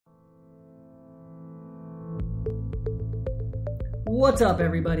What's up,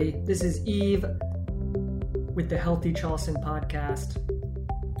 everybody? This is Eve with the Healthy Charleston podcast.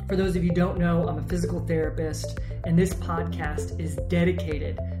 For those of you who don't know, I'm a physical therapist, and this podcast is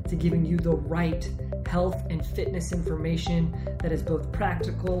dedicated to giving you the right health and fitness information that is both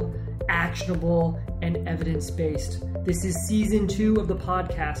practical, actionable, and evidence-based. This is season 2 of the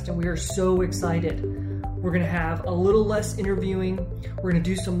podcast, and we are so excited. We're going to have a little less interviewing. We're going to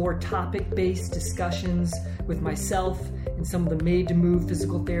do some more topic-based discussions with myself and some of the Made to Move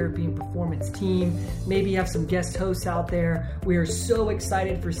physical therapy and performance team. Maybe have some guest hosts out there. We are so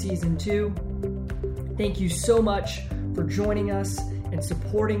excited for season 2. Thank you so much for joining us and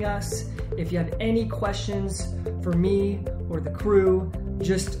supporting us. If you have any questions for me or the crew,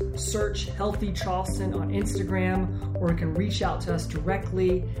 just search Healthy Charleston on Instagram, or you can reach out to us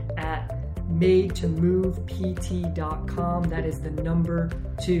directly at madetomovept.com. That is the number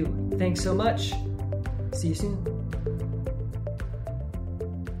 2. Thanks so much. See you soon.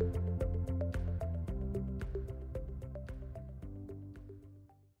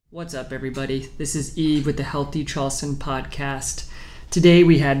 What's up, everybody? This is Eve with the Healthy Charleston podcast. Today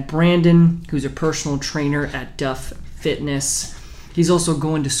we had Brandon, who's a personal trainer at Duff Fitness. He's also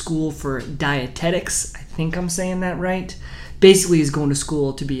going to school for dietetics. I think I'm saying that right. Basically, he's going to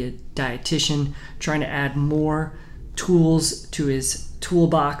school to be a dietitian, trying to add more tools to his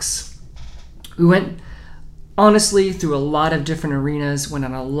toolbox. We went, honestly, through a lot of different arenas, went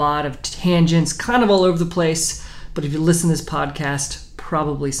on a lot of tangents, kind of all over the place. But if you listen to this podcast,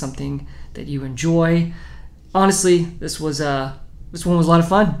 probably something that you enjoy. Honestly, this one was a lot of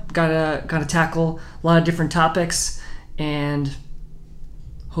fun. Got to tackle a lot of different topics, and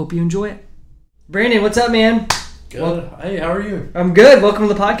hope you enjoy it. Brandon, what's up, man? Good. Well, hey, how are you? I'm good. Welcome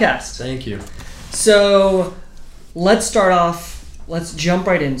to the podcast. Thank you. So let's start off. Let's jump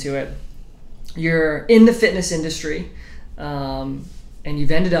right into it. You're in the fitness industry, and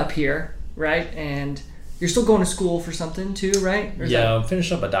you've ended up here, right? And you're still going to school for something too, right? I'm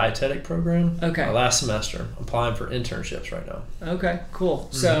finishing up a dietetic program. Okay. Last semester. I'm applying for internships right now. Okay, cool.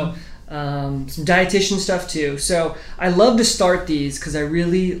 Mm-hmm. So some dietitian stuff too. So I love to start these because I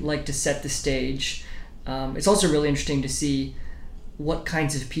really like to set the stage. It's also really interesting to see what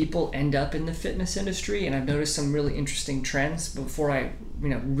kinds of people end up in the fitness industry, and I've noticed some really interesting trends before I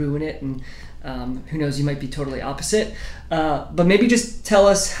ruin it, and who knows, you might be totally opposite. But maybe just tell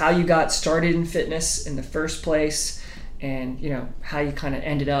us how you got started in fitness in the first place, and how you kind of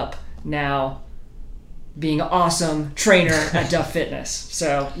ended up now being an awesome trainer at Duff Fitness.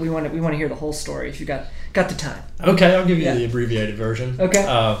 So we want to hear the whole story if you got the time. Okay, I'll give you the abbreviated version.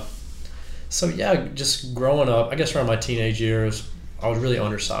 Okay. Just growing up, I guess around my teenage years, I was really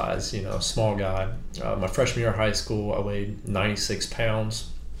undersized, small guy. My freshman year of high school, I weighed 96 pounds.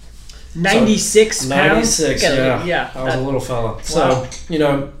 96 pounds? 96, yeah. I was a little fella. Wow. So,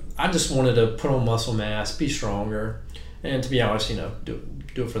 I just wanted to put on muscle mass, be stronger, and to be honest, do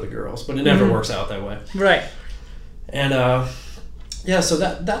it for the girls. But it never works out that way. Right. And, so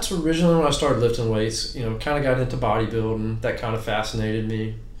that's originally when I started lifting weights. Kind of got into bodybuilding. That kind of fascinated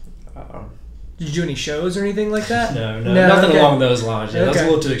me. Did you do any shows or anything like that? No, nothing along those lines. Yeah, okay. That's a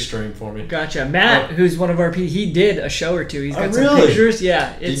little too extreme for me. Gotcha. Matt, who's one of our people, he did a show or two. He's got some really? pictures.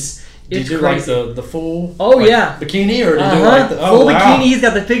 Yeah, it's Did you do crazy. like the full bikini, or did you do like the full bikini? He's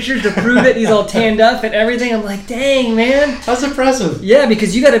got the pictures to prove it. He's all tanned up and everything. I'm like, dang, man. That's impressive. Yeah,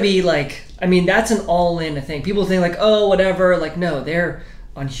 because you got to be like, that's an all-in thing. People think like, oh, whatever. Like, no, they're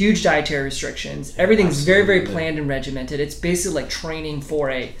on huge dietary restrictions. Everything's very, very planned and regimented. It's basically like training for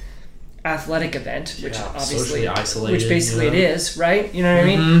a athletic event, which obviously socially isolated, which basically it is, right? You know what I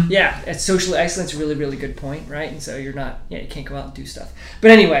mean? Yeah, it's socially isolated. It's a really, really good point, right? And so you can't go out and do stuff.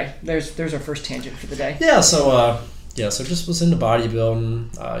 But anyway, there's our first tangent for the day. So just was into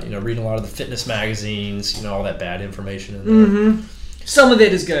bodybuilding, reading a lot of the fitness magazines, all that bad information in there. Mm-hmm. Some of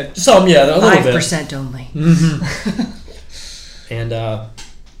it is good. Some, a little 5% only. Mm-hmm. And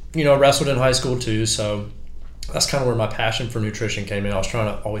wrestled in high school too, so that's kind of where my passion for nutrition came in. I was trying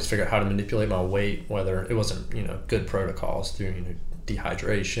to always figure out how to manipulate my weight, whether it wasn't, good protocols through,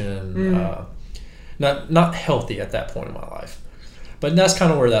 dehydration, not healthy at that point in my life. But that's kind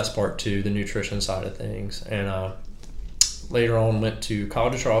of where that sparked to the nutrition side of things. And later on went to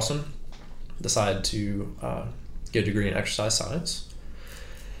College of Charleston, decided to get a degree in exercise science.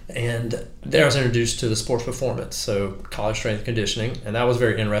 And there I was introduced to the sports performance, so college strength and conditioning, and that was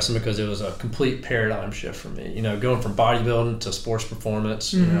very interesting because it was a complete paradigm shift for me. Going from bodybuilding to sports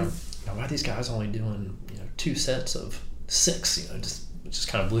performance. Why are these guys only doing 2 sets of 6? just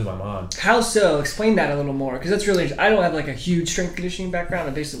kind of blew my mind. How so? Explain that a little more, because that's really interesting. I don't have like a huge strength conditioning background.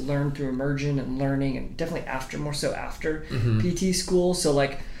 I basically learned through immersion and learning, and definitely more so after PT school. So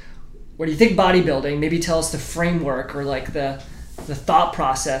like, when you think bodybuilding, maybe tell us the framework or like the thought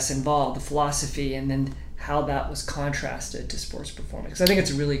process involved, the philosophy, and then how that was contrasted to sports performance. I think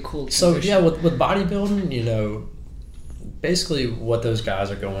it's a really cool transition. So yeah, with bodybuilding, you know, basically what those guys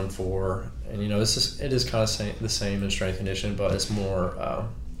are going for, and you know, it is kind of the same in strength conditioning, but it's more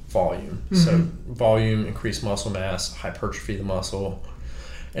volume. So volume, increase muscle mass, hypertrophy the muscle.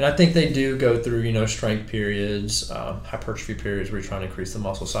 And I think they do go through, you know, strength periods, hypertrophy periods where you're trying to increase the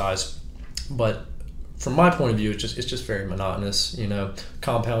muscle size. But from my point of view, it's just very monotonous, you know,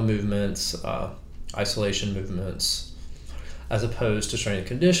 compound movements, isolation movements, as opposed to strength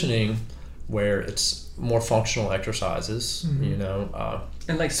conditioning, where it's more functional exercises, you know.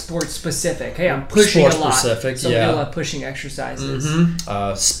 And like sports specific. Hey, I'm pushing a lot. Specific, so yeah. a lot of pushing exercises.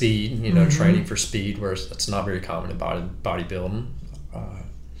 Speed, you know, training for speed, where it's not very common in bodybuilding.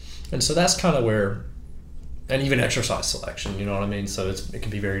 And so that's kind of where, and even exercise selection, you know what I mean? So it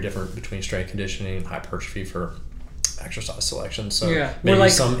can be very different between strength conditioning and hypertrophy for exercise selection. So maybe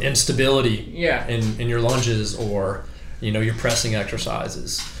like, some instability in your lunges, or, you know, your pressing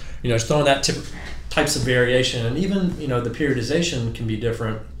exercises. You know, it's throwing that types of variation. And even, you know, the periodization can be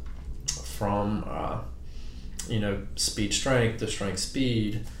different from, you know, speed strength to strength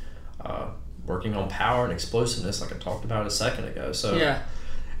speed, working on power and explosiveness like I talked about a second ago. So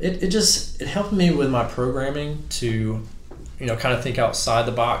it helped me with my programming to, you know, kind of think outside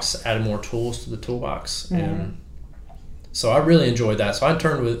the box, add more tools to the toolbox. And so I really enjoyed that. So I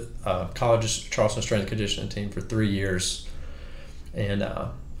interned with college's Charleston strength conditioning team for 3 years. And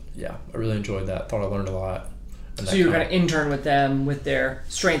I really enjoyed that. Thought I learned a lot. So you were kind of intern with them, with their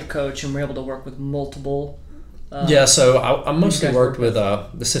strength coach, and were able to work with multiple... so I mostly worked with the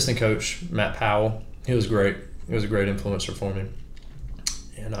assistant coach, Matt Powell. He was great. He was a great influencer for me.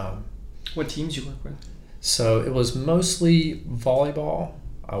 And what teams you work with? So it was mostly volleyball.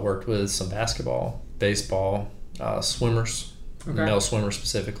 I worked with some basketball, baseball, swimmers, male swimmers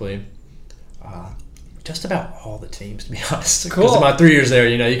specifically. Just about all the teams, to be honest. Because in my 3 years there,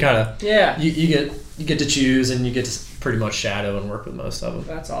 you know, you kind of you get to choose, and you get to pretty much shadow and work with most of them.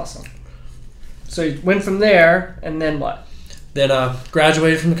 That's awesome. So you went from there, and then what? Then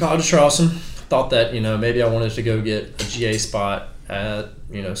graduated from the College of Charleston. Thought that, you know, maybe I wanted to go get a GA spot at,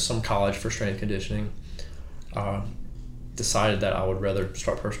 you know, some college for strength conditioning. Decided that I would rather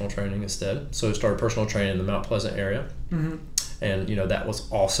start personal training instead. So I started personal training in the Mount Pleasant area. And, you know, that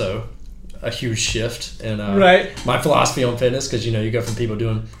was also a huge shift in my philosophy on fitness, because, you know, you go from people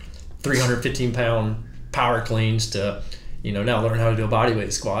doing 315-pound power cleans to, you know, now learn how to do a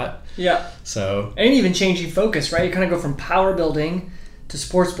bodyweight squat. So, and even changing focus, right? You kind of go from power building to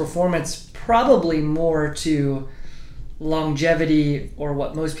sports performance, probably more to longevity, or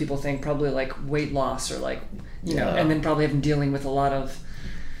what most people think, probably like weight loss, or like, you know, and then probably having dealing with a lot of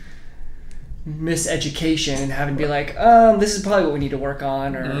miseducation and having to be like, this is probably what we need to work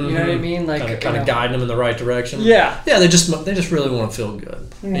on, or you know what I mean, like kind of guiding them in the right direction. They just really want to feel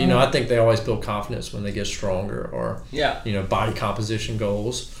good. You know, I think they always build confidence when they get stronger, or you know, body composition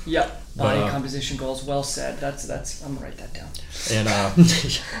goals. Body composition goals, well said. That's I'm gonna write that down. And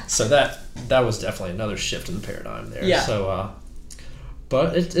so that was definitely another shift in the paradigm there. So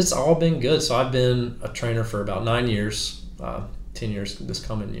but it's all been good. So I've been a trainer for about 9 years, 10 years this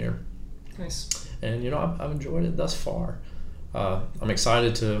coming year. Nice. And, you know, I've enjoyed it thus far. I'm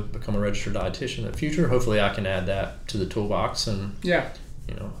excited to become a registered dietitian in the future. Hopefully I can add that to the toolbox, and you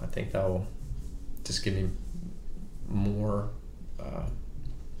know, I think that will just give me more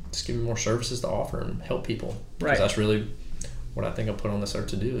services to offer and help people. Because that's really what I think I put on this earth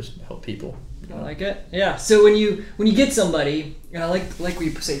to do, is help people. I like it. Yeah. So when you get somebody, and I like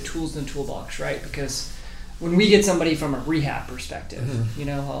we say tools in the toolbox, right? Because when we get somebody from a rehab perspective, you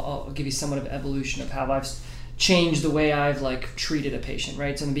know, I'll give you somewhat of evolution of how I've changed the way I've like treated a patient,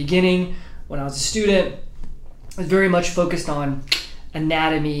 right? So in the beginning, when I was a student, I was very much focused on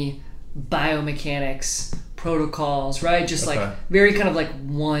anatomy, biomechanics, protocols, right? Just like very kind of like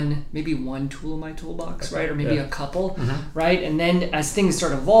maybe one tool in my toolbox, right? Or maybe a couple, right? And then as things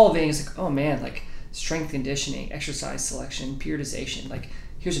start evolving, it's like, oh man, like strength conditioning, exercise selection, periodization, like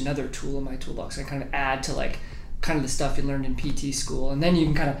here's another tool in my toolbox. I kind of add to like kind of the stuff you learned in PT school. And then you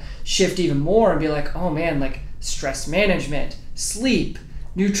can kind of shift even more and be like, oh man, like stress management, sleep,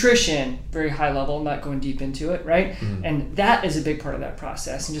 nutrition, very high level, I'm not going deep into it, right? And that is a big part of that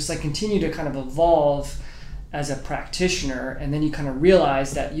process. And just like continue to kind of evolve as a practitioner. And then you kind of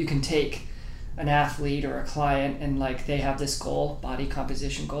realize that you can take an athlete or a client and like they have this goal, body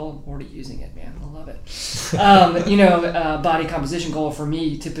composition goal. I'm already using it, man. I love it. Body composition goal for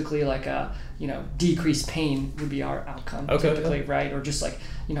me, typically like a, decreased pain would be our outcome typically, right? Or just like,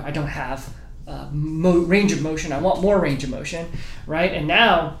 I don't have range of motion. I want more range of motion, right? And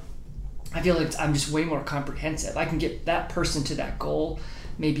now I feel like I'm just way more comprehensive. I can get that person to that goal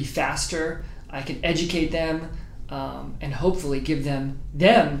maybe faster. I can educate them. And hopefully give them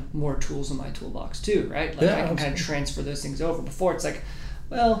more tools in my toolbox too, right? Like I can kind of transfer those things over. Before it's like,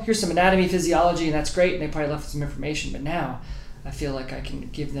 well, here's some anatomy, physiology, and that's great, and they probably left some information. But now I feel like I can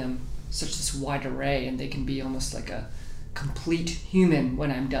give them such this wide array, and they can be almost like a complete human when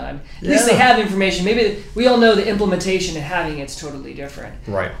I'm done. At least they have information. Maybe we all know the implementation and having it's totally different.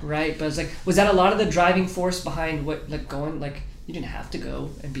 Right. But it's like, was that a lot of the driving force behind what, like going, like, you didn't have to go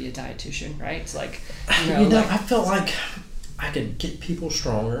and be a dietitian, right? It's like, I felt like I could get people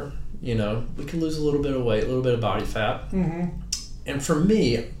stronger. We could lose a little bit of weight, a little bit of body fat. Mm-hmm. And for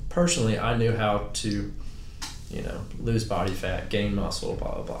me, personally, I knew how to, lose body fat, gain muscle,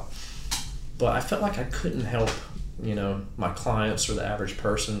 blah, blah, blah. But I felt like I couldn't help, my clients or the average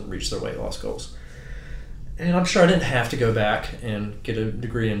person reach their weight loss goals. And I'm sure I didn't have to go back and get a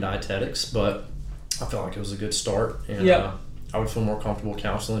degree in dietetics, but I felt like it was a good start. And I would feel more comfortable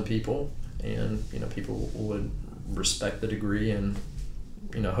counseling people, and people would respect the degree, and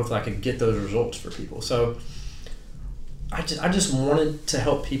hopefully I could get those results for people. So I just wanted to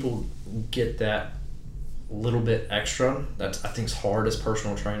help people get that little bit extra. That's, I think, is hard as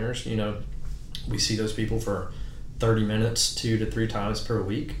personal trainers. We see those people for 30 minutes 2 to 3 times per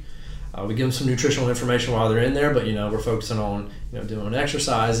week. We give them some nutritional information while they're in there, but we're focusing on doing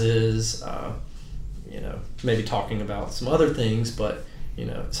exercises. Maybe talking about some other things, but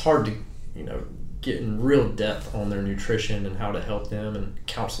it's hard to get in real depth on their nutrition and how to help them and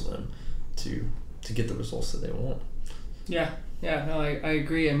counsel them to get the results that they want. I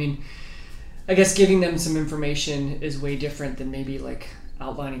agree. I mean, I guess giving them some information is way different than maybe like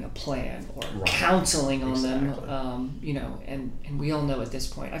outlining a plan or counseling on them. And we all know at this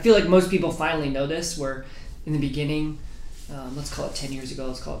point, I feel like most people finally know this, where in the beginning, let's call it 10 years ago,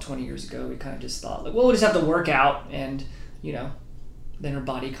 let's call it 20 years ago, we kind of just thought, like, well, we'll just have to work out and, then our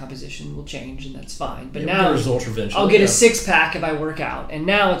body composition will change and that's fine. But now I'll get a 6-pack if I work out. And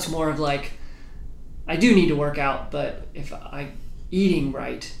now it's more of like, I do need to work out, but if eating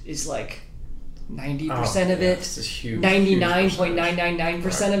right is like 90% of it,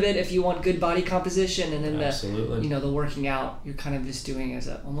 99.999% of it if you want good body composition, and then the working out you're kind of just doing as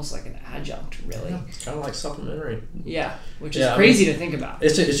almost like an adjunct, really. It's kind of like supplementary. Which is crazy to think about.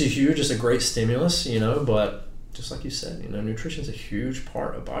 It's a great stimulus, but just like you said, nutrition is a huge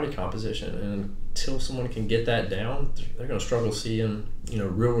part of body composition, and until someone can get that down, they're going to struggle seeing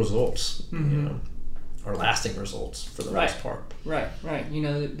real results. Or lasting results for the most part. Right.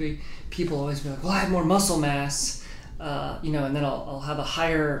 People always be like, well, I have more muscle mass, and then I'll have a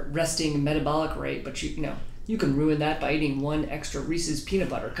higher resting metabolic rate, but you can ruin that by eating one extra Reese's peanut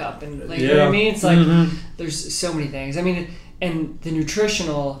butter cup, and you know what I mean? It's like, there's so many things. I mean, and the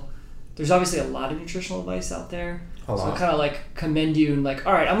nutritional, there's obviously a lot of nutritional advice out there. So I kind of like commend you and like,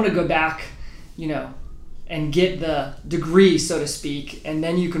 all right, I'm going to go back, and get the degree, so to speak, and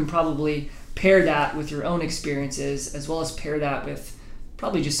then you can probably pair that with your own experiences, as well as pair that with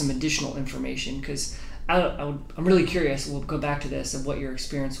probably just some additional information, because I'm really curious, we'll go back to this, of what your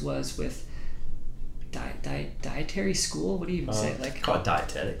experience was with dietary school. What do you even say? Like, call it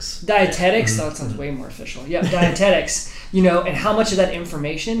dietetics. Dietetics? Oh, that sounds way more official. Yeah, dietetics. And how much of that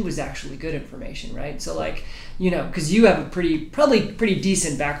information was actually good information, right? So like, because you have a probably pretty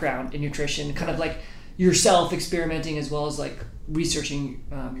decent background in nutrition, kind of like yourself experimenting as well as like researching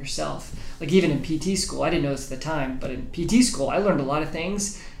yourself. Like even in PT school, I didn't know this at the time, but in PT school, I learned a lot of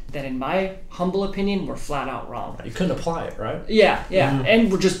things that in my humble opinion were flat out wrong. You couldn't apply it, right? Yeah.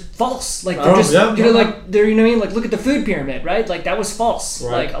 And were just false. Like they're like they're, like, look at the food pyramid, right? Like that was false.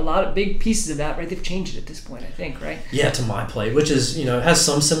 Right. Like a lot of big pieces of that, right? They've changed it at this point, I think, right? Yeah, to my plate, which is, has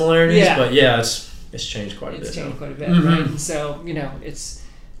some similarities, but it's changed quite a bit. It's changed quite a bit, right? And so, it's,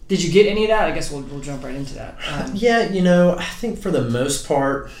 did you get any of that? I guess we'll jump right into that. I think for the most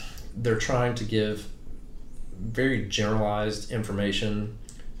part, they're trying to give very generalized information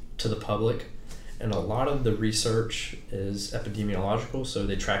to the public, and a lot of the research is epidemiological, so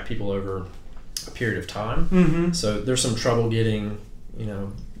they track people over a period of time. So there's some trouble getting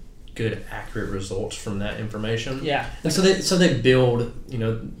good accurate results from that information. And so they build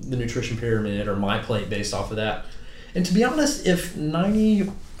the nutrition pyramid or my plate based off of that. And to be honest, if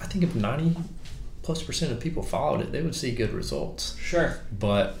 90% plus of people followed it, they would see good results. Sure.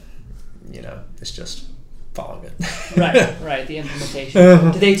 But it's just following it. Right. The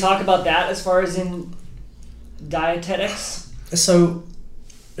implementation. Do they talk about that as far as in dietetics? So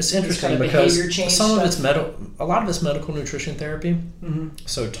it's interesting kind of because behavior change some stuff? of it's a lot of it's medical nutrition therapy. Mm-hmm.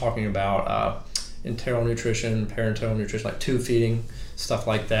 So talking about enteral nutrition, parenteral nutrition, like tube feeding, stuff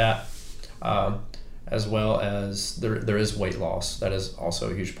like that. As well as there is weight loss. That is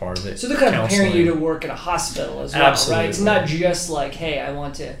also a huge part of it. So they're kind of preparing you to work in a hospital as well, Absolutely. right? It's not just like, hey, I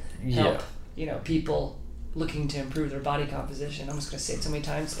want to help people looking to improve their body composition. I'm just going to say it so many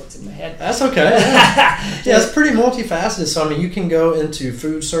times, what's in my head. That's okay. Yeah, it's pretty multifaceted. So, you can go into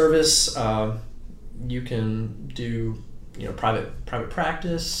food service. You can do, private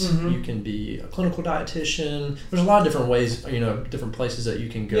practice. Mm-hmm. You can be a clinical dietitian. There's a lot of different ways, different places that you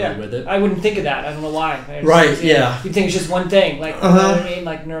can go with it. I wouldn't think of that. I don't know why. Right, yeah. You'd think it's just one thing, like, you know what I mean?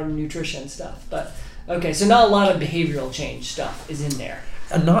 Like neuronutrition stuff. But, okay, so not a lot of behavioral change stuff is in there.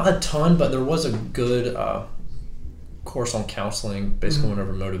 Not a ton, but there was a good course on counseling, basically went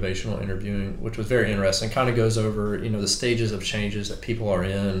over motivational interviewing, which was very interesting. Kind of goes over, the stages of changes that people are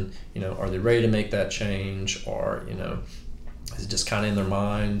in. Are they ready to make that change, or, is it just kind of in their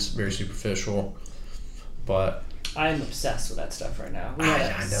minds, very superficial? But I'm obsessed with that stuff right now.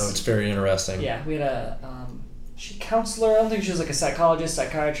 I know, it's very interesting. Yeah, we had a counselor. I don't think she was like a psychologist,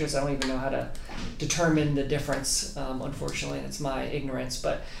 psychiatrist. I don't even know how to determine the difference, unfortunately. It's my ignorance.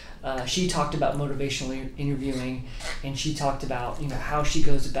 But she talked about motivational interviewing, and she talked about how she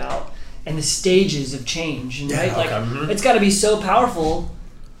goes about and the stages of change. And, right? Like it's got to be so powerful.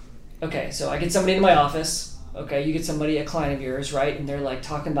 Okay, so I get somebody into my office. Okay, you get somebody, a client of yours, right? And they're like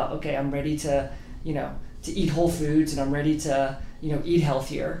talking about, okay, I'm ready to, to eat whole foods, and I'm ready to, eat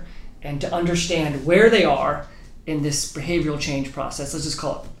healthier, and to understand where they are in this behavioral change process. Let's just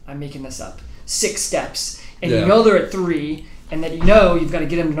call it, I'm making this up, 6 steps. And they're at 3, and then you've got to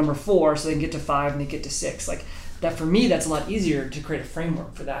get them to number 4 so they can get to 5 and they get to 6. Like that, for me, that's a lot easier to create a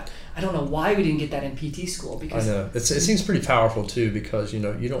framework for that. I don't know why we didn't get that in PT school. Because I know. It seems pretty powerful too, because you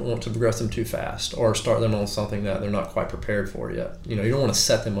don't want to progress them too fast or start them on something that they're not quite prepared for yet. You don't want to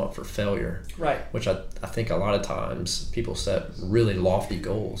set them up for failure. Right. Which I think a lot of times people set really lofty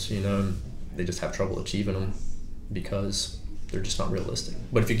goals, and they just have trouble achieving them because they're just not realistic.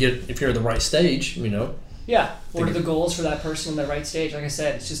 But if you're at the right stage, Yeah. What are the goals for that person in the right stage? Like I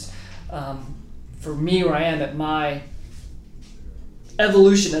said, it's just for me, where I am at my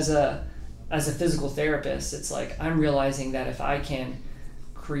evolution as a physical therapist, it's like I'm realizing that if I can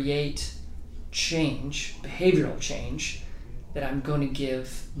create change, behavioral change, that I'm going to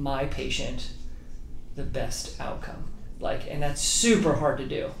give my patient the best outcome. And that's super hard to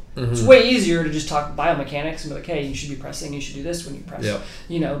do. Mm-hmm. It's way easier to just talk biomechanics and be like, hey, you should be pressing, you should do this when you press.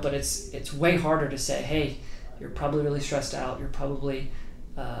 Yep. But it's way harder to say, hey, you're probably really stressed out, you're probably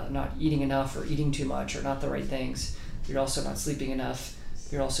not eating enough or eating too much or not the right things, you're also not sleeping enough,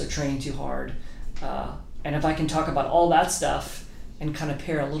 you're also training too hard. And if I can talk about all that stuff and kind of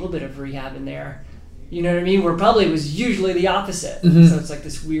pair a little bit of rehab in there, you know what I mean? Where probably it was usually the opposite. Mm-hmm. So it's like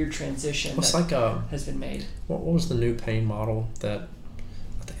this weird transition has been made. What was the new pain model that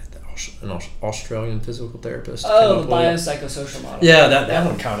I think an Australian physical therapist came up with? The biopsychosocial model. Yeah, that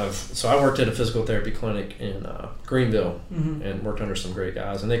one kind of. So I worked at a physical therapy clinic in Greenville and worked under some great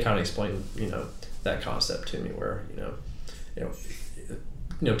guys, and they kind of explained that concept to me, where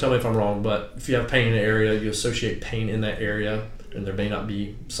tell me if I'm wrong, but if you have pain in an area, you associate pain in that area. And there may not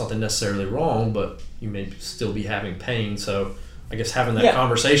be something necessarily wrong, but you may still be having pain. So I guess having that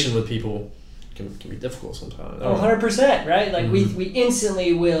conversation with people can be difficult sometimes. 100%, right? Like we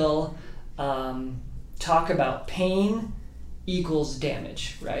instantly will talk about pain equals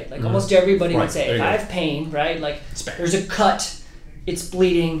damage, right? Like almost everybody would say, if I have pain, right? Like there's a cut, it's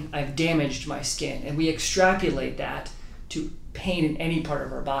bleeding, I've damaged my skin. And we extrapolate that to pain in any part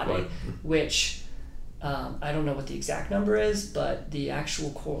of our body, which... I don't know what the exact number is, but the actual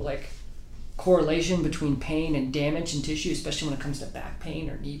correlation between pain and damage in tissue, especially when it comes to back pain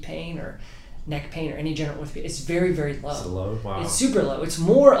or knee pain or neck pain or any general orthopedic, it's very, very low. It's low? Wow. It's super low. It's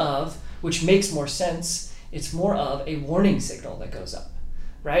more of, which makes more sense, it's more of a warning signal that goes up,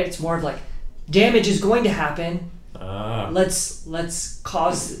 right? It's more of like, damage is going to happen. Let's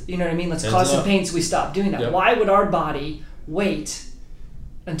cause, you know what I mean? Let's cause some pain so we stop doing that. Yep. Why would our body wait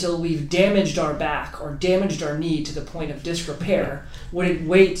until we've damaged our back or damaged our knee to the point of disc repair? Would it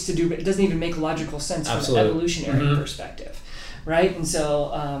wait to do it? Doesn't even make logical sense from an evolutionary perspective, right? And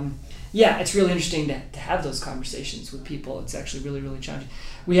so, it's really interesting to have those conversations with people. It's actually really, really challenging.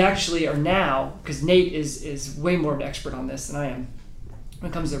 We actually are now, because Nate is way more of an expert on this than I am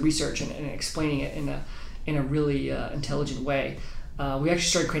when it comes to research and explaining it in a really intelligent way. we actually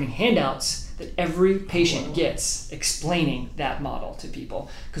started creating handouts that every patient gets explaining that model to people,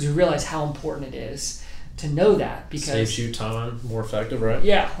 because we realize how important it is to know that, because saves you time, more effective, right?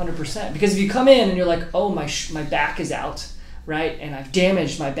 Yeah, 100%. Because if you come in and you're like, oh, my back is out, right, and I've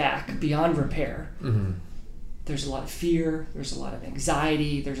damaged my back beyond repair, there's a lot of fear, there's a lot of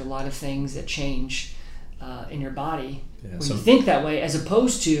anxiety, there's a lot of things that change in your body when you think that way, as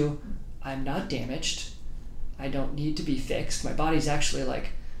opposed to, I'm not damaged, I don't need to be fixed, my body's actually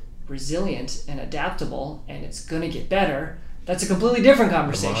like resilient and adaptable, and it's going to get better. That's a completely different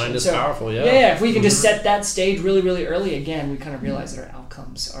conversation. The mind is powerful, yeah. Yeah, if we can just set that stage really, really early, again, we kind of realize that our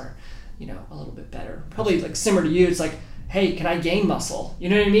outcomes are, a little bit better. Probably like similar to you, it's like, hey, can I gain muscle? You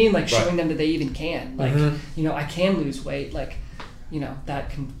know what I mean? Like showing them that they even can. Like, I can lose weight. Like, that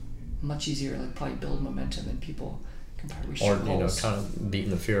can much easier, like probably build momentum, and people can probably reach their goals. Kind of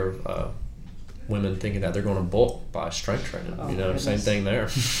beating the fear of women thinking that they're going to bulk by strength training. Same thing there.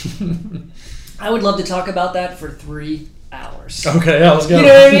 I would love to talk about that for 3 hours. Okay, yeah, let's go. You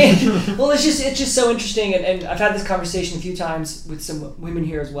know what I mean? Well, it's just so interesting, and I've had this conversation a few times with some women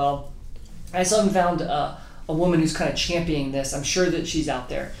here as well. I still haven't found a woman who's kind of championing this. I'm sure that she's out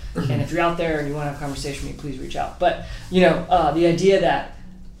there, and if you're out there and you want to have a conversation with me, please reach out. But the idea that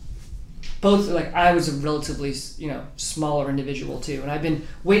both, like, I was a relatively smaller individual too, and I've been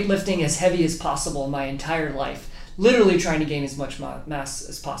weightlifting as heavy as possible my entire life, literally trying to gain as much mass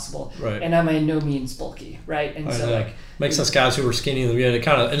as possible, right. And I'm by no means bulky, right? And makes us guys who were skinny in the beginning, it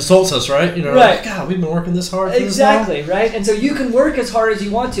kind of insults us, right? Right. Like, God, we've been working this hard for exactly, this long. Right? And so you can work as hard as you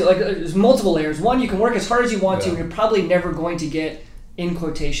want to. Like, there's multiple layers. One, you can work as hard as you want to, and you're probably never going to get, in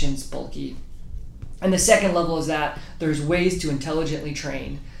quotations, bulky. And the second level is that there's ways to intelligently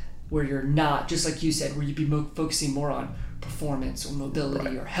train where you're not, just like you said, where you'd be focusing more on performance or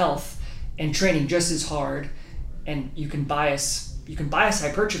mobility or health, and training just as hard. And you can bias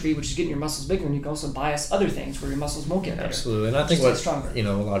hypertrophy, which is getting your muscles bigger, and you can also bias other things where your muscles won't get better. Absolutely. And I think what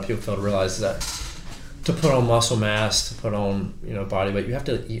a lot of people fail to realize is that to put on muscle mass, to put on body weight, you have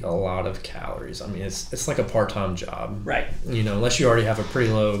to eat a lot of calories. I mean, it's like a part-time job, right? Unless you already have a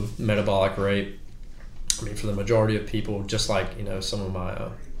pretty low metabolic rate. I mean, for the majority of people, just like some of my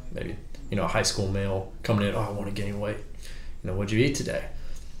maybe a high school male coming in, I want to gain weight. What'd you eat today?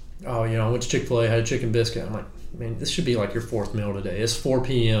 Oh, I went to Chick-fil-A, had a chicken biscuit. I'm like, man, this should be like your fourth meal today. It's 4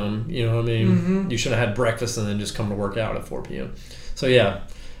 p.m. You know what I mean? You should have had breakfast and then just come to work out at 4 p.m. So yeah,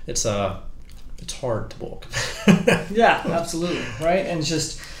 it's hard to bulk. Yeah, absolutely, right? And it's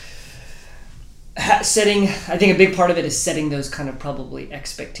just setting. I think a big part of it is setting those kind of probably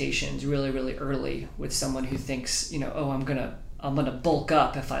expectations really, really early with someone who thinks, I'm gonna bulk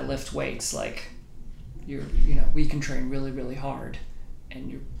up if I lift weights. Like, we can train really, really hard,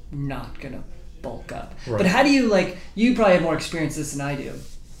 and you're not gonna bulk up. Right. But how do you, you probably have more experience with this than I do.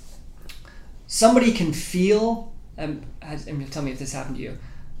 Somebody can feel, and tell me if this happened to you,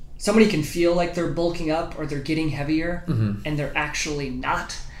 somebody can feel like they're bulking up or they're getting heavier, and they're actually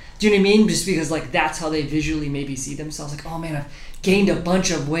not. Do you know what I mean? Just because that's how they visually maybe see themselves. Like, oh man, I've gained a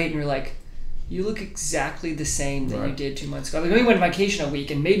bunch of weight, and you're like, you look exactly the same that you did 2 months ago. Like, we went on vacation a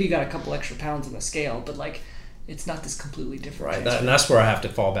week and maybe you got a couple extra pounds on the scale, but it's not this completely different. Right, and that's where I have to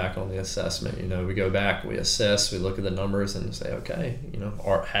fall back on the assessment. We go back, we assess, we look at the numbers and say, okay,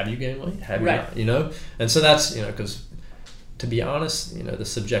 or have you gained weight? Have you not? And so that's, because to be honest, the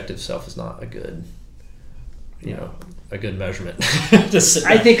subjective self is not a good, a good measurement.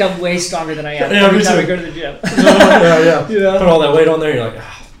 I think I'm way stronger than I am every time I go to the gym. Yeah. Put all that weight on there, you're like,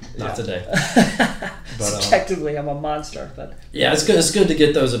 not today. But, subjectively, I'm a monster. But yeah, it's good. It's good to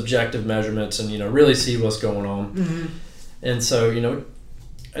get those objective measurements and really see what's going on. And so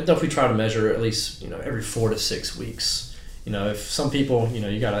I definitely try to measure at least every 4 to 6 weeks. If some people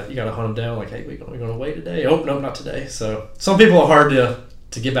you gotta hunt them down. Like, hey, we going to weigh today? Oh no, not today. So some people are hard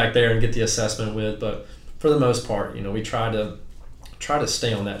to get back there and get the assessment with, but for the most part, we try to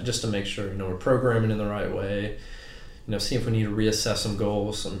stay on that just to make sure we're programming in the right way. See if we need to reassess some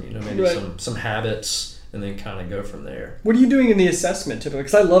goals, maybe some habits, and then kind of go from there. What are you doing in the assessment typically?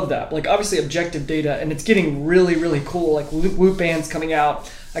 Because I love that. Obviously objective data, and it's getting really, really cool. Whoop Band's coming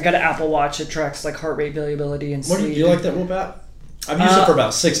out. I got an Apple Watch that tracks heart rate variability and sleep. Do you like that Whoop app? I've used it for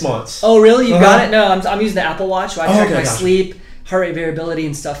about 6 months. Oh, really? You got it? No, I'm using the Apple Watch, so I track my sleep, heart rate variability,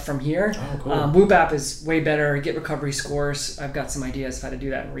 and stuff from here. Oh, cool. Whoop app is way better. Get recovery scores. I've got some ideas of how to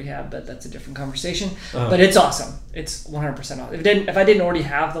do that in rehab, but that's a different conversation. But it's awesome. It's 100% awesome. If I didn't already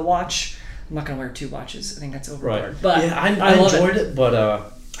have the watch, I'm not going to wear 2 watches. I think that's overboard. Right. But yeah, I enjoyed it, but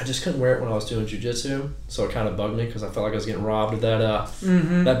I just couldn't wear it when I was doing jiu-jitsu, so it kind of bugged me because I felt like I was getting robbed of that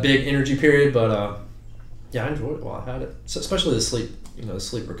that big energy period. But Yeah, I enjoyed it while I had it. So especially the sleep, the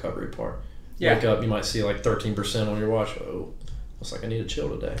sleep recovery part. Yeah. Wake up, you might see like 13% on your watch. Oh, looks like I need to chill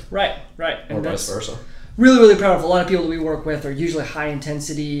today. Right. Or vice versa. Really, really powerful. A lot of people that we work with are usually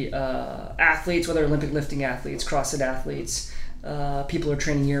high-intensity athletes, whether Olympic lifting athletes, CrossFit athletes, people who are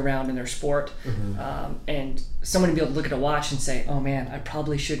training year-round in their sport. And someone to be able to look at a watch and say, oh, man, I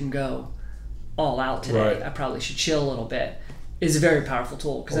probably shouldn't go all out today. Right. I probably should chill a little bit, is a very powerful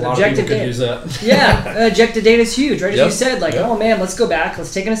tool. A lot of people could use that. Yeah, objective data is huge, right? As Yep. you said, oh, man, let's go back,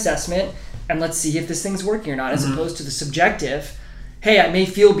 let's take an assessment, and let's see if this thing's working or not, as opposed to the subjective, hey, I may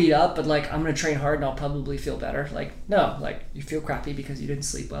feel beat up, but I'm going to train hard and I'll probably feel better. No, you feel crappy because you didn't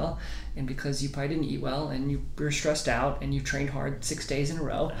sleep well and because you probably didn't eat well and you were stressed out and you trained hard 6 days in a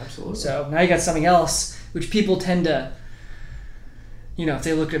row. Absolutely. So now you got something else, which people tend to, if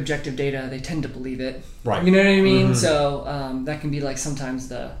they look at objective data, they tend to believe it. Right. You know what I mean? So that can be sometimes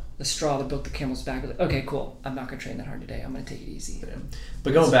the straw that broke the camel's back. Okay, cool. I'm not going to train that hard today. I'm going to take it easy. Yeah.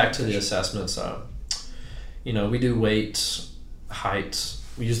 But going back to the assessments, we do weight, height.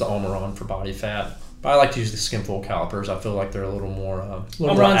 We use the Omron for body fat. But I like to use the skinfold calipers. I feel like they're a little more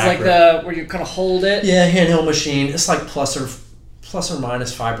Omron's like where you kind of hold it? Yeah, handheld machine. It's like plus or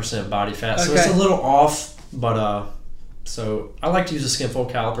minus 5% body fat. So it's a little off, but so I like to use the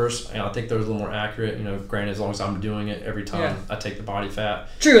skinfold calipers. And I think they're a little more accurate. Granted, as long as I'm doing it every time I take the body fat.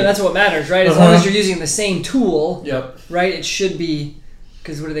 True, and that's what matters, right? As long as you're using the same tool, right? It should be,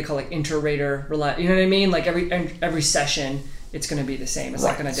 because what do they call inter-rater? You know what I mean? Every session, it's going to be the same. It's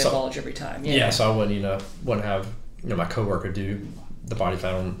not going to divulge every time. Yeah, so I wouldn't have my coworker do the body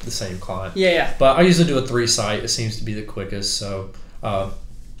fat on the same client. Yeah. But I usually do a 3-site. It seems to be the quickest. So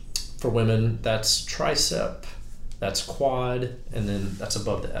for women, that's tricep, that's quad, and then that's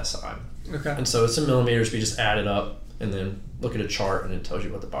above the SI. Okay. And so it's in millimeters. We just add it up and then look at a chart, and it tells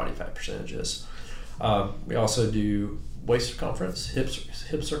you what the body fat percentage is. We also do waist circumference, hip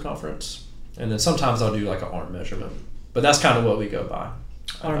circumference, and then sometimes I'll do an arm measurement. But that's kind of what we go by.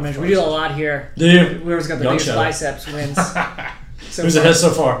 Arm measurement. We do a lot here. Do you? Whoever's got the biggest biceps wins. Who's ahead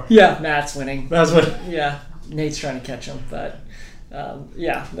so far? Yeah, Matt's winning. That's what. Yeah, Nate's trying to catch him, but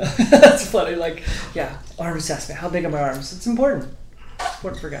that's funny. Arm assessment. How big are my arms? It's important. It's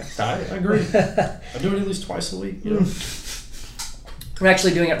important for guys. I agree. I do it at least twice a week. We're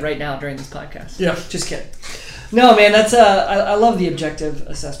actually doing it right now during this podcast. Yeah. Just kidding. No, man, that's I love the objective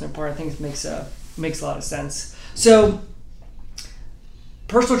assessment part. I think it makes a lot of sense. So,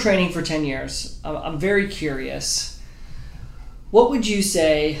 personal training for 10 years. I'm very curious. What would you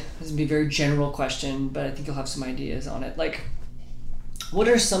say, this would be a very general question, but I think you'll have some ideas on it. What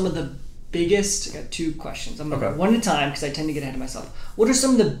are some of the biggest, I got 2 questions. I'm going to go one at a time because I tend to get ahead of myself. What are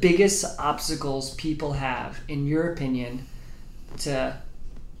some of the biggest obstacles people have, in your opinion, to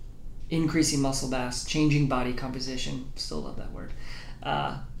increasing muscle mass, changing body composition? Still love that word.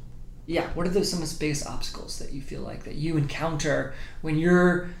 What are some of the biggest obstacles that you feel that you encounter when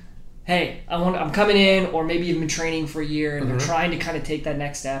you're, hey, I'm coming in, or maybe you've been training for a year and you're trying to kind of take that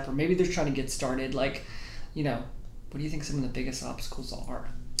next step, or maybe they're trying to get started. What do you think some of the biggest obstacles are?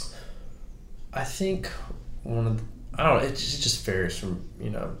 I think I don't know, it just varies from,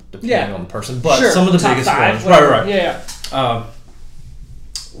 depending on the person. But some of the Top biggest 5, ones. Right. Yeah.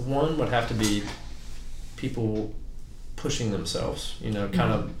 One would have to be people pushing themselves, kind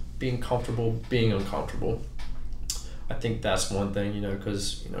of being comfortable, being uncomfortable. I think that's one thing,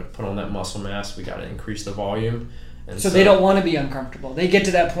 because, to put on that muscle mass, we got to increase the volume. And so they don't want to be uncomfortable. They get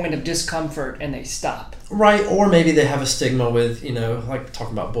to that point of discomfort and they stop. Right, or maybe they have a stigma with,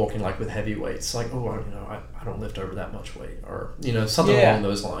 talking about bulking, with heavy weights. I don't lift over that much weight, or, something along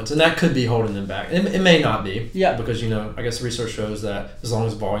those lines. And that could be holding them back. It may not be. Yeah. Because, I guess research shows that as long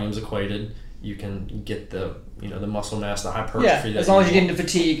as volume's equated, you can get the muscle mass, the hypertrophy. Yeah, as long as you get into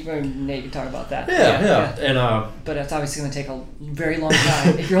fatigue. Nate can talk about that. Yeah. And but it's obviously going to take a very long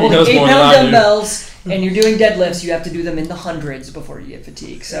time. If you're holding 8-pound dumbbells and you're doing deadlifts, you have to do them in the hundreds before you get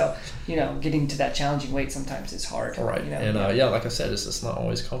fatigue. So, getting to that challenging weight sometimes is hard. Right. And like I said, it's not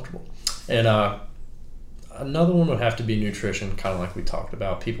always comfortable. And another one would have to be nutrition, kind of like we talked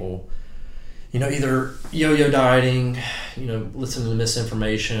about. People, either yo-yo dieting, listening to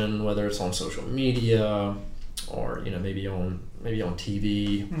misinformation, whether it's on social media or, maybe on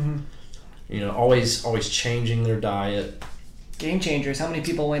TV, always changing their diet. Game changers. How many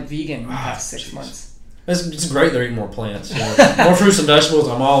people went vegan in the past 6 months? It's great they're eating more plants. More fruits and vegetables,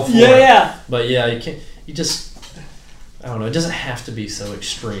 I'm all for it. Yeah. But I don't know, it doesn't have to be so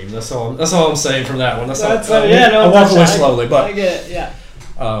extreme. That's all I'm saying from that one. I walk away slowly. But I get it,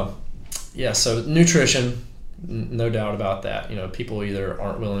 yeah. So nutrition, No doubt about that. People either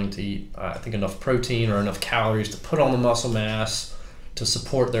aren't willing to eat, I think, enough protein or enough calories to put on the muscle mass to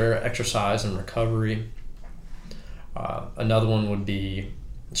support their exercise and recovery. Another one would be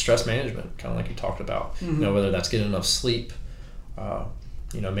stress management, kind of like you talked about. Mm-hmm. Whether that's getting enough sleep,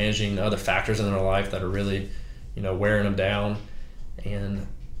 managing other factors in their life that are really, wearing them down. And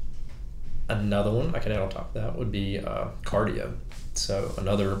another one I could add on top of that would be cardio. So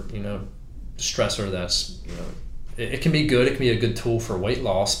another, stressor that's, it can be good. It can be a good tool for weight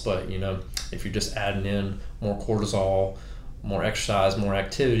loss, but, if you're just adding in more cortisol, more exercise, more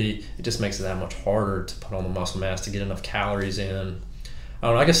activity, it just makes it that much harder to put on the muscle mass, to get enough calories in. I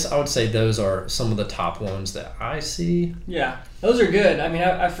don't know, I guess I would say those are some of the top ones that I see. Yeah, those are good. I mean,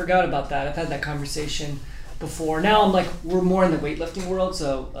 I forgot about that. I've had that conversation before. Now I'm like, we're more in the weightlifting world,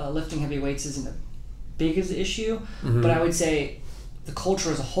 so lifting heavy weights isn't a big as an issue. Mm-hmm. But I would say the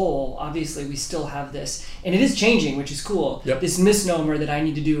culture as a whole, obviously we still have this, and it is changing, which is cool. Yep. This misnomer that I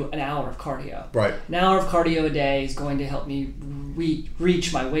need to do an hour of cardio. Right. An hour of cardio a day is going to help me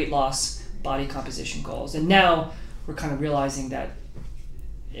reach my weight loss, body composition goals. And now we're kind of realizing that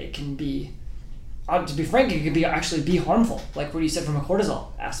it can be, to be frank, it could actually be harmful. Like what you said from a cortisol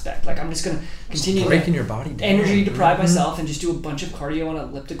aspect. Like I'm just going to continue breaking your body down. Energy deprive myself and just do a bunch of cardio on an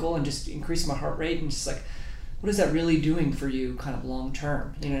elliptical and just increase my heart rate, and just like, what is that really doing for you kind of long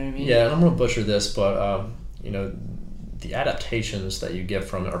term? You know what I mean? Yeah, and I'm going to butcher this, but the adaptations that you get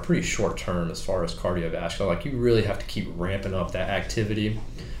from it are pretty short term as far as cardiovascular. Like you really have to keep ramping up that activity.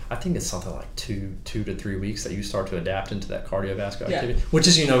 I think it's something like 2 to 3 weeks that you start to adapt into that cardiovascular activity, which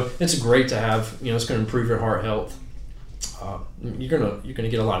is, it's great to have. It's going to improve your heart health. You're gonna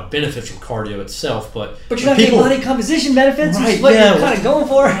get a lot of benefits from cardio itself, but you're not getting body composition benefits, right? Which is what you're kind of going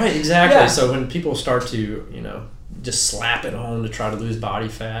for, right? Exactly. Yeah. So when people start to just slap it on to try to lose body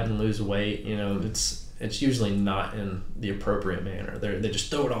fat and lose weight, it's usually not in the appropriate manner. They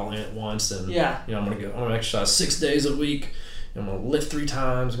just throw it all in at once, and I'm gonna exercise 6 days a week. I'm gonna lift 3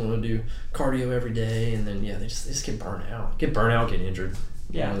 times. I'm gonna do cardio every day, and then they just get burnt out. Get injured.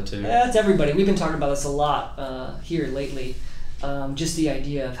 Yeah, that's everybody. We've been talking about this a lot here lately. Just the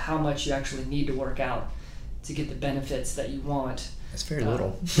idea of how much you actually need to work out to get the benefits that you want. It's very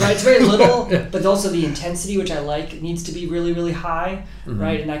little. Right, it's very little, but also the intensity, which I like, it needs to be really, really high,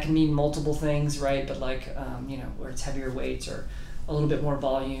 right? And that can mean multiple things, right? But like, where it's heavier weights or a little bit more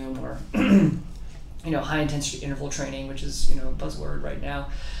volume or, high intensity interval training, which is, a buzzword right now.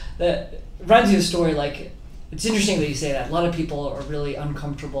 That reminds me of a story, like, it's interesting that you say that. A lot of people are really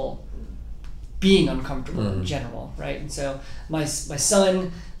uncomfortable being uncomfortable in general, right? And so my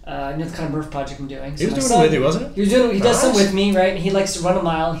son, the kind of birth project I'm doing. So he was doing it with you, wasn't he? He does some with me, right? And he likes to run a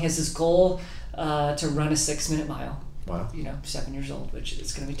mile. He has this goal to run a 6-minute mile. Wow. 7 years old, which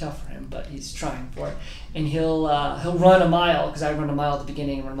it's going to be tough for him, but he's trying for it. And he'll run a mile, because I run a mile at the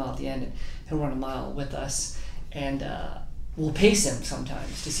beginning and run a mile at the end, and he'll run a mile with us. And we'll pace him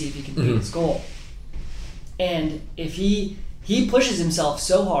sometimes to see if he can beat his goal. And if he pushes himself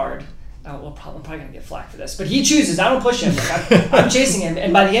so hard, I'm probably going to get flack for this, but he chooses. I don't push him. Like I'm chasing him,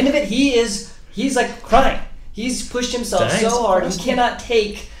 and by the end of it, he's like crying. He's pushed himself so hard he cannot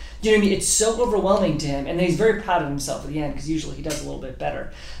take. Do you know what I mean? It's so overwhelming to him, and then he's very proud of himself at the end because usually he does a little bit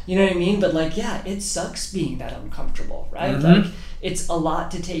better. You know what I mean? But like, it sucks being that uncomfortable, right? Like it's a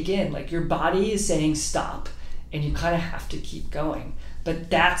lot to take in. Like your body is saying stop, and you kind of have to keep going. But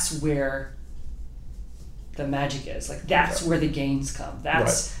that's where the magic is. Like that's where the gains come.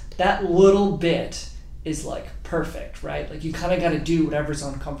 That little bit is like perfect, right? Like you kind of got to do whatever's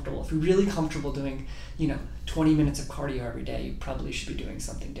uncomfortable. If you're really comfortable doing, 20 minutes of cardio every day, you probably should be doing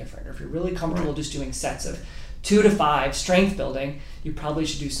something different. Or if you're really comfortable just doing sets of 2 to 5 strength building, you probably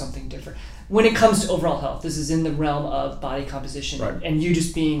should do something different. When it comes to overall health, this is in the realm of body composition and you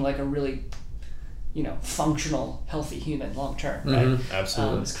just being like a really, functional, healthy human long term, right?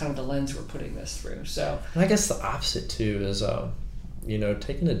 Absolutely. It's kind of the lens we're putting this through. So, and I guess the opposite too is,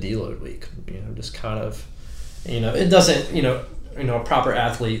 taking a deload week. Just kind of, it doesn't, a proper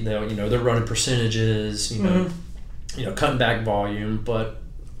athlete, they're running percentages, cutting back volume. But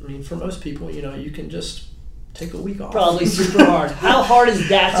I mean, for most people, you can just take a week off. Probably super hard. How hard is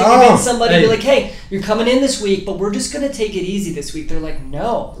that to convince somebody to be like, hey, you're coming in this week, but we're just going to take it easy this week? They're like,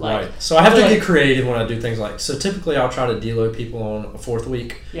 no. Like, right. So I have to get creative when I do things like, so typically I'll try to deload people on a 4th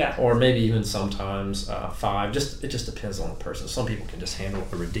week. Yeah. Or maybe even sometimes 5. It just depends on the person. Some people can just handle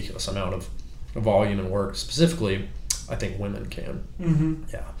a ridiculous amount of volume and work. Specifically, I think women can.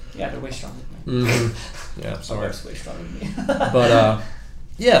 Yeah. Yeah, they're way stronger than me. Yeah, sorry. Way stronger than me. But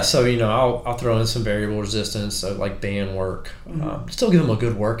Yeah, so I'll throw in some variable resistance, so like band work. Still give them a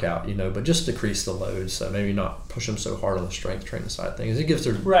good workout, but just decrease the load. So maybe not push them so hard on the strength training side of things. It gives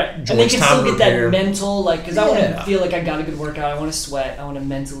their and they joints can time still to get repair. that mental, because I want to feel like I got a good workout. I want to sweat. I want to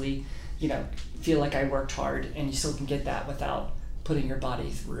mentally, feel like I worked hard, and you still can get that without putting your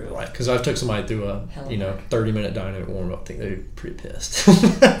body through. Right, because I took somebody through a 30-minute dynamic warm up. I think they'd be pretty pissed.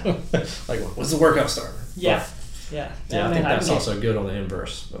 Like, when's the workout start? Yeah. Yeah, I think that's also good on the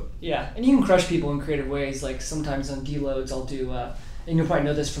inverse. But. Yeah, and you can crush people in creative ways. Like sometimes on deloads, I'll do, and you'll probably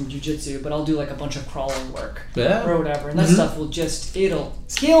know this from jiu-jitsu, but I'll do like a bunch of crawling work or whatever, and that stuff will it'll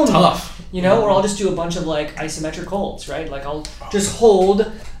scale me. Tough. Or I'll just do a bunch of like isometric holds, right? Like I'll just hold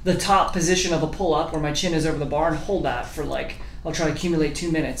the top position of a pull-up where my chin is over the bar and hold that for I'll try to accumulate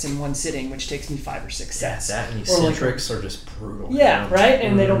 2 minutes in one sitting, which takes me 5 or 6 sets. Yeah, that and eccentrics are just brutal. Yeah, right?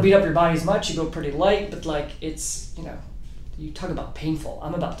 And they don't beat up your body as much. You go pretty light, but it's, you talk about painful.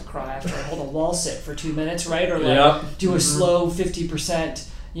 I'm about to cry after I hold a wall sit for 2 minutes, right? Or do a slow 50%,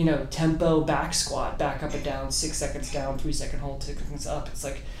 tempo back squat, back up and down, 6 seconds down, 3 second hold, 6 seconds up. It's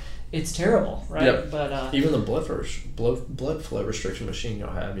it's terrible, right? Yep. But even the blood flow restriction machine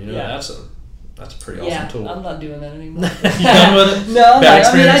y'all have, that's a pretty awesome tool. I'm not doing that anymore. You done with it? No,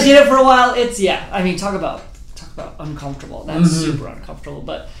 I did it for a while. Talk about uncomfortable. That's super uncomfortable.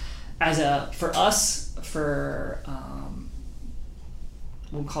 But for us,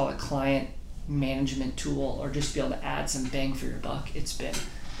 we'll call it client management tool, or just be able to add some bang for your buck. It's been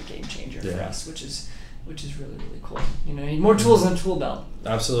a game changer for us, which is really, really cool. You need more tools in the tool belt.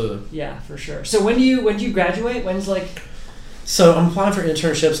 Absolutely. Yeah, for sure. So when do you graduate? When's So I'm applying for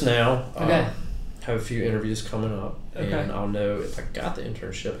internships now. Okay. Have a few interviews coming up, okay. And I'll know if I got the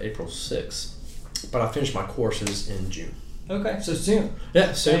internship April 6th. But I finished my courses in June. Okay, so soon.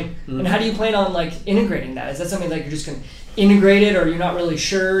 Yeah, soon. Okay. Mm-hmm. And how do you plan on integrating that? Is that something you're just going to integrate it, or you're not really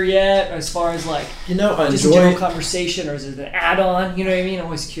sure yet as far as I just enjoy a general conversation, or is it an add-on? You know what I mean? I'm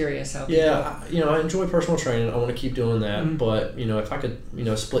always curious how people... I enjoy personal training. I want to keep doing that. Mm-hmm. But if I could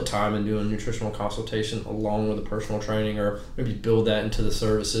split time and do a nutritional consultation along with the personal training, or maybe build that into the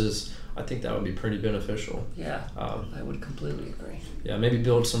services, I think that would be pretty beneficial. Yeah, I would completely agree. Yeah, maybe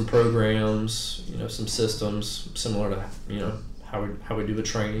build some programs, some systems similar to how we do the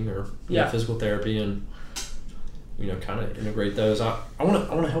training, or physical therapy, and kind of integrate those. I want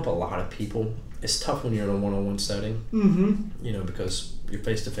to help a lot of people. It's tough when you're in a one-on-one setting, because you're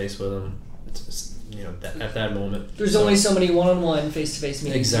face to face with them. It's at that moment. There's only so many one-on-one face-to-face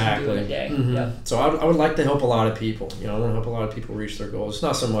meetings you can do in a day. Mm-hmm. Yeah. So I would like to help a lot of people. I want to help a lot of people reach their goals. It's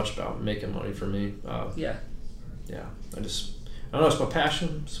not so much about making money for me. Yeah. I don't know. It's my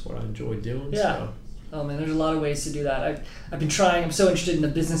passion. It's what I enjoy doing. Yeah. So. Oh man, there's a lot of ways to do that. I've been trying. I'm so interested in the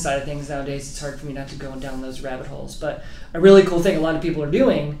business side of things nowadays. It's hard for me not to go down those rabbit holes. But a really cool thing a lot of people are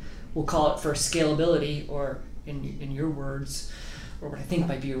doing, we'll call it for scalability, or in your words, or what I think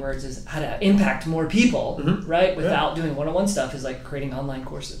might be your words, is how to impact more people, right? Without doing one-on-one stuff, is creating online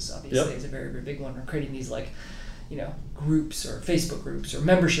courses. Obviously, is a very, very big one. Or creating these groups, or Facebook groups, or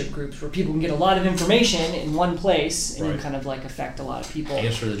membership groups, where people can get a lot of information in one place, and you kind of affect a lot of people.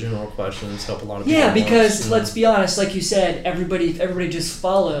 Answer the general questions, help a lot of people. Yeah, because let's be honest, like you said, if everybody just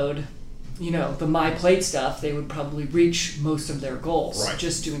followed, the My Plate stuff, they would probably reach most of their goals. Right.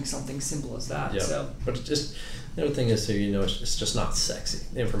 Just doing something simple as that. Yeah. So, but it's just the other thing is too, it's just not sexy.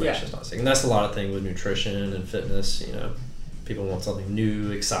 The information is not sexy, and that's a lot of things with nutrition and fitness. People want something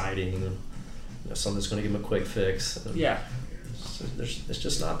new, exciting. Something that's going to give them a quick fix. It's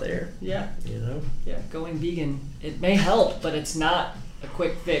just not there. Yeah. Yeah, going vegan, it may help, but it's not a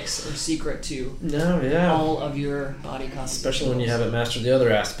quick fix or secret to all of your body constitution. Especially when you haven't mastered the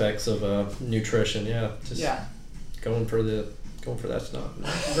other aspects of nutrition. Going for that's not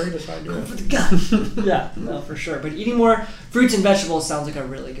a very good idea. Going for the gut. Yeah, no, for sure. But eating more fruits and vegetables sounds like a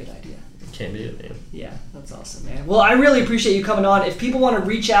really good idea. Can't beat it, man. Yeah, that's awesome, man. Well, I really appreciate you coming on. If people want to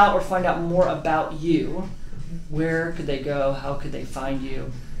reach out or find out more about you, where could they go? How could they find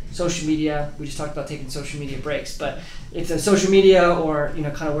you? Social media. We just talked about taking social media breaks, but if the social media, or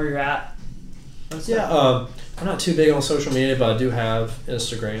kind of where you're at. I'm not too big on social media, but I do have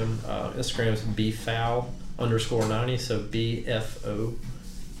Instagram. Instagram is bfowl_90, so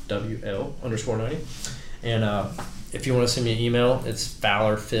BFOWL_90, and if you want to send me an email, it's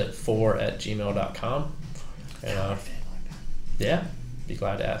fowlerfit4@gmail.com. And be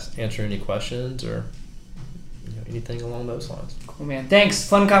glad to answer any questions or anything along those lines. Cool, man. Thanks.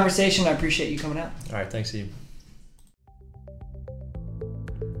 Fun conversation. I appreciate you coming out. All right. Thanks, Eve.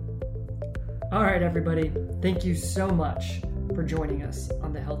 All right, everybody. Thank you so much for joining us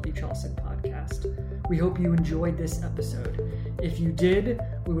on the Healthy Charleston podcast. We hope you enjoyed this episode. If you did,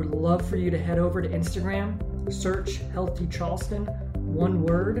 we would love for you to head over to Instagram, search Healthy Charleston, one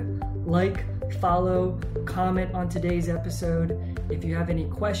word, like, follow, comment on today's episode. If you have any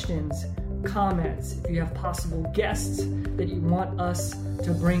questions, comments, if you have possible guests that you want us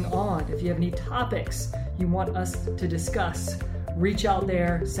to bring on, if you have any topics you want us to discuss, reach out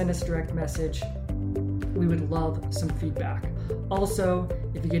there, send us a direct message. We would love some feedback. Also,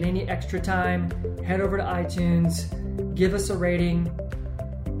 if you get any extra time, head over to iTunes, give us a rating.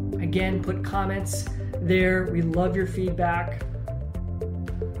 Again, put comments there. We love your feedback.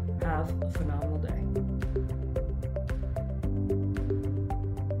 Have a phenomenal